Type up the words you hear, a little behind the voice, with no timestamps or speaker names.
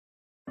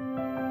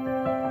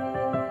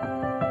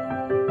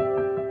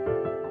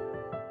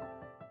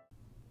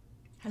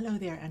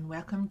there, and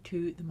welcome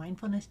to the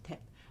Mindfulness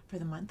Tip for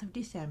the month of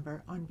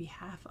December on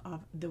behalf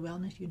of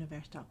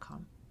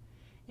thewellnessuniverse.com.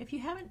 If you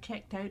haven't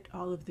checked out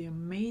all of the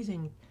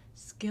amazing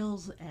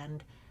skills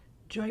and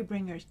joy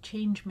bringers,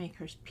 change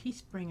makers,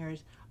 peace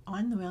bringers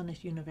on the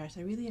Wellness Universe,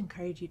 I really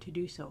encourage you to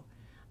do so.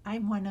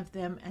 I'm one of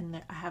them,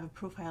 and I have a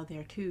profile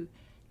there too.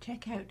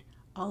 Check out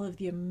all of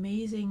the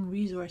amazing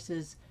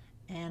resources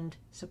and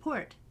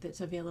support that's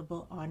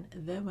available on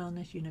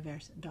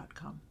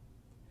thewellnessuniverse.com.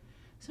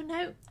 So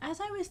now,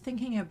 as I was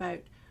thinking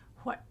about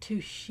what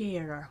to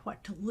share or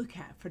what to look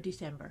at for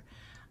December,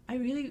 I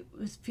really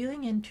was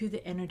feeling into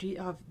the energy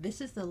of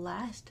this is the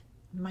last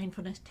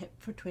mindfulness tip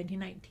for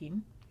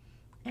 2019.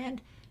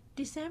 And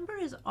December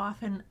is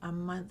often a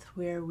month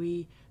where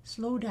we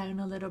slow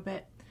down a little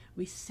bit,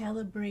 we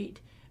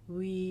celebrate,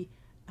 we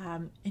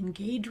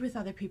engage with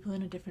other people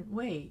in a different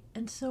way.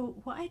 And so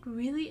what I'd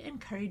really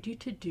encourage you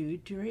to do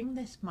during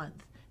this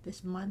month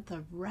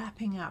of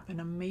wrapping up an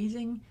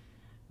amazing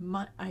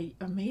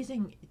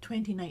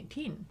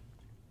 2019,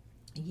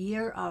 a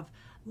year of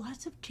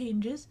lots of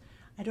changes.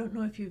 I don't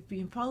know if you've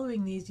been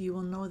following these, you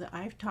will know that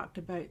I've talked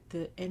about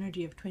the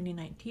energy of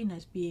 2019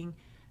 as being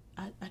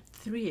a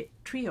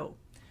trio,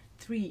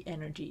 three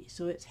energy.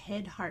 So it's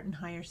head, heart, and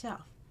higher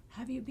self.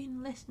 Have you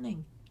been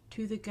listening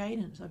to the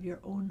guidance of your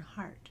own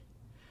heart?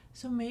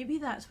 So maybe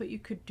that's what you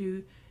could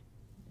do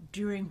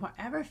during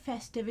whatever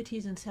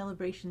festivities and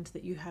celebrations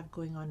that you have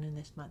going on in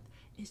this month,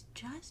 is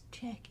just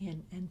check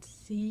in and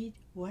see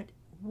what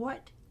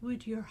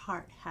would your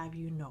heart have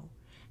you know.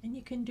 And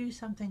you can do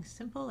something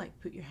simple like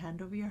put your hand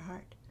over your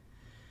heart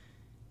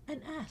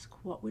and ask,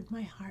 what would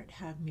my heart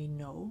have me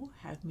know,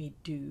 have me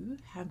do,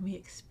 have me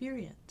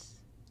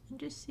experience? And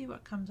just see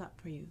what comes up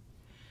for you.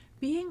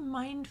 Being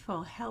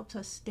mindful helps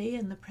us stay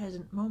in the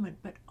present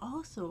moment, but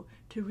also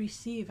to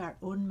receive our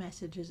own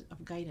messages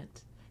of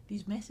guidance.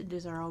 These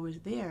messages are always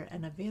there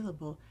and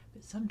available,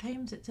 but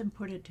sometimes it's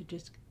important to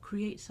just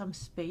create some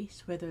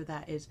space, whether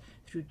that is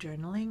through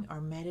journaling or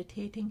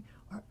meditating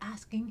or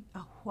asking a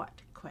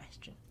what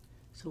question.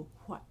 So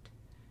what?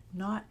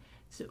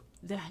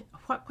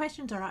 What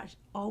questions are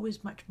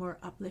always much more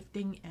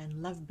uplifting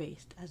and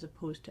love-based as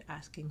opposed to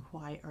asking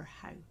why or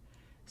how.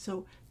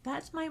 So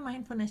that's my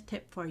mindfulness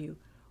tip for you.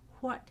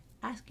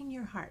 Asking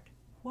your heart,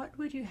 what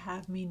would you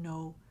have me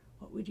know?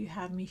 What would you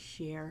have me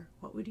share?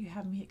 What would you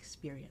have me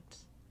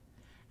experience?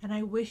 And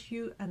I wish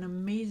you an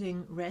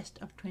amazing rest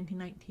of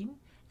 2019,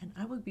 and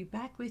I will be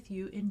back with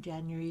you in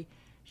January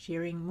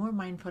sharing more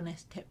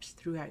mindfulness tips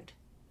throughout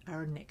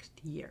our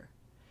next year.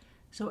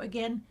 So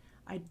again,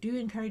 I do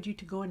encourage you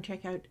to go and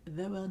check out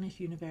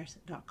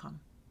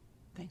thewellnessuniverse.com.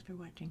 Thanks for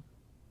watching.